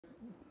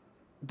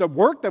the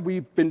work that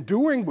we've been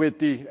doing with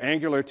the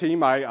Angular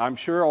team, I'm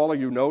sure all of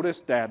you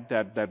noticed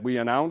that we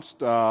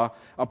announced a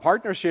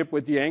partnership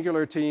with the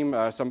Angular team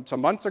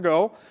some months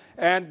ago.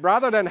 And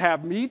rather than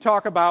have me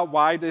talk about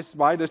why this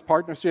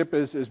partnership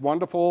is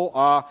wonderful,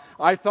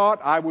 I thought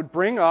I would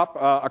bring up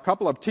a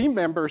couple of team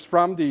members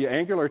from the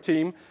Angular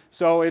team.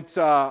 So it's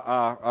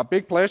a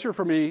big pleasure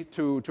for me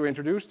to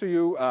introduce to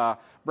you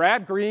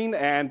Brad Green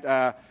and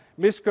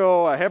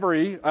Misko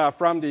Hevery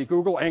from the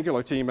Google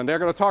Angular team, and they're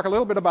going to talk a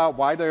little bit about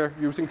why they're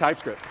using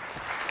TypeScript.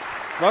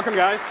 Welcome,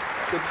 guys.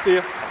 Good to see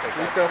you.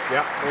 Misko.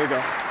 Yeah, there you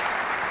go.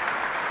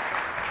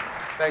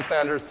 Thanks,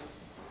 Anders.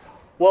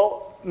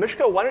 Well,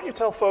 Misko, why don't you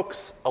tell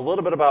folks a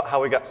little bit about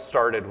how we got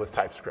started with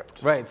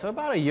TypeScript? Right. So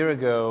about a year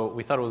ago,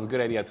 we thought it was a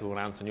good idea to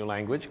announce a new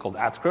language called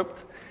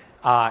AdScript.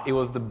 It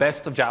was the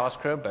best of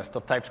JavaScript, best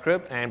of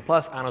TypeScript, and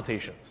plus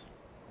annotations.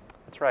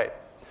 That's right.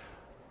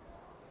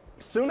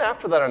 Soon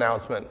after that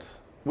announcement,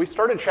 we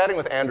started chatting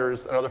with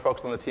Anders and other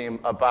folks on the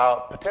team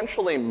about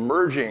potentially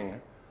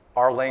merging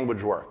our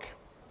language work.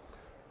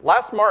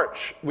 Last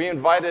March, we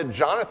invited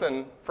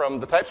Jonathan from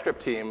the TypeScript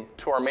team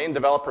to our main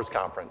developers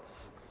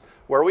conference,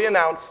 where we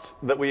announced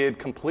that we had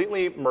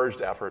completely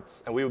merged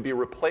efforts and we would be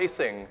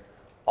replacing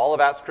all of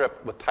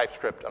AdScript with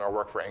TypeScript in our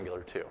work for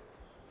Angular 2.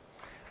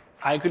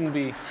 I couldn't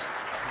be.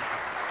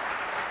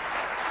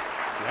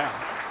 Yeah.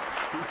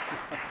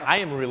 I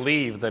am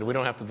relieved that we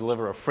don't have to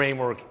deliver a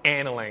framework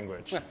and a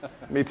language.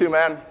 Me too,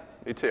 man.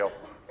 Me too.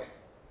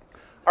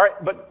 All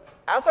right, but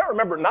as I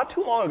remember, not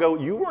too long ago,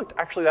 you weren't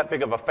actually that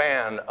big of a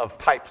fan of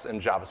types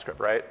in JavaScript,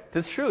 right?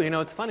 That's true. You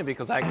know, it's funny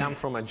because I come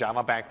from a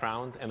Java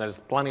background, and there's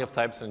plenty of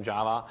types in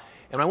Java.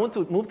 And when I went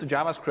to move to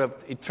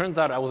JavaScript, it turns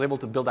out I was able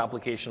to build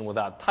application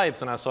without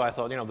types. And so I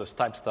thought, you know, this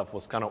type stuff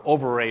was kind of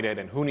overrated,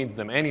 and who needs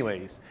them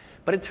anyways?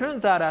 But it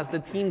turns out as the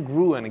team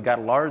grew and it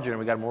got larger and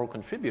we got more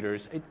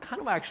contributors, it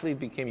kind of actually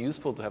became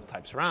useful to have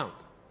types around.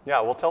 Yeah,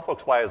 well, tell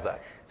folks why is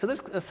that? So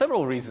there's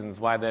several reasons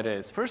why that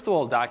is. First of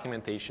all,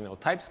 documentation.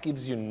 Types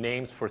gives you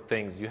names for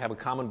things. You have a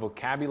common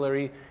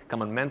vocabulary,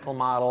 common mental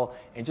model,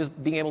 and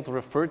just being able to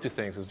refer to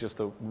things is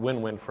just a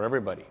win-win for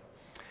everybody.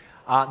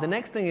 The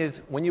next thing is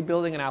when you're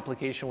building an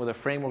application with a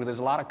framework, there's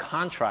a lot of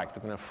contract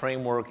between a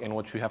framework and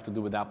what you have to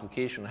do with the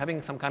application.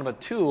 Having some kind of a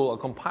tool, a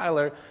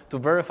compiler, to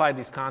verify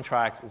these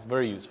contracts is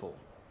very useful.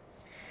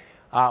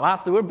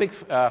 Lastly, we're big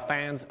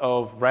fans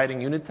of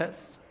writing unit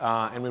tests,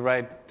 and we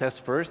write tests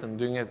first and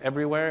doing it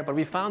everywhere. But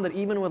we found that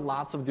even with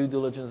lots of due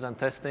diligence and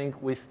testing,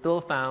 we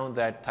still found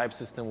that type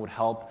system would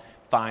help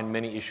find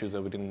many issues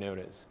that we didn't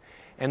notice.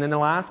 And then the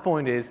last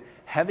point is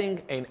having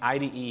an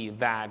IDE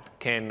that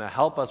can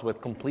help us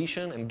with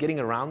completion and getting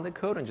around the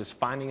code and just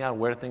finding out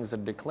where things are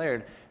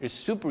declared is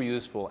super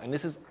useful. And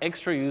this is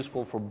extra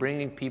useful for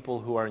bringing people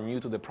who are new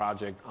to the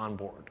project on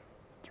board.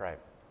 That's right.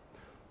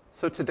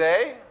 So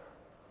today,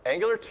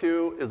 Angular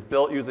 2 is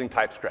built using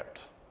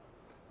TypeScript,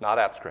 not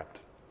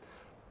AdScript.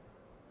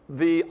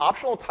 The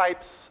optional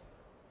types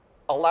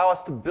allow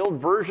us to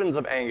build versions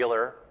of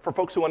Angular for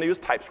folks who want to use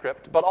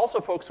TypeScript, but also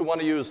folks who want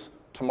to use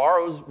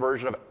tomorrow's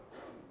version of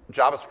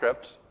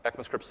JavaScript,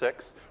 ECMAScript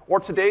 6, or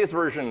today's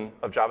version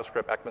of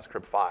JavaScript,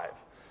 ECMAScript 5.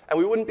 And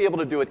we wouldn't be able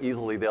to do it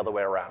easily the other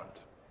way around.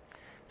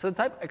 So the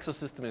type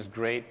ecosystem is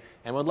great,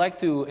 and we'd like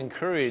to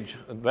encourage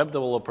web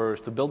developers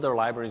to build their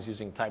libraries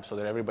using types so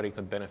that everybody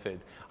could benefit.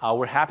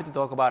 We're happy to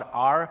talk about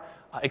our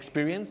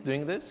experience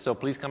doing this, so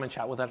please come and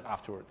chat with us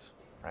afterwards.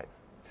 Right.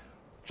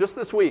 Just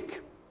this week,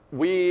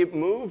 we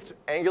moved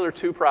Angular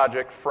 2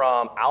 project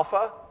from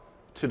alpha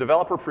to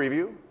developer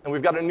preview, and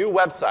we've got a new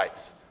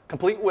website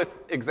complete with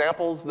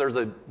examples. There's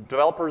a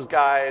developer's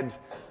guide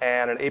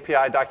and an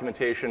API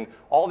documentation.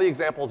 All the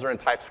examples are in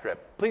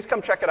TypeScript. Please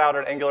come check it out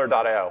at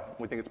angular.io.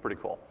 We think it's pretty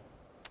cool.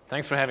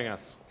 Thanks for having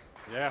us.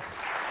 Yeah.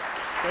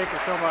 Thank you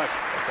so much.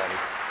 Thanks, Andy.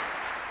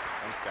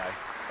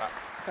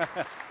 Thanks,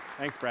 guys.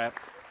 Thanks, Brad.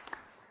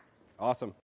 Awesome.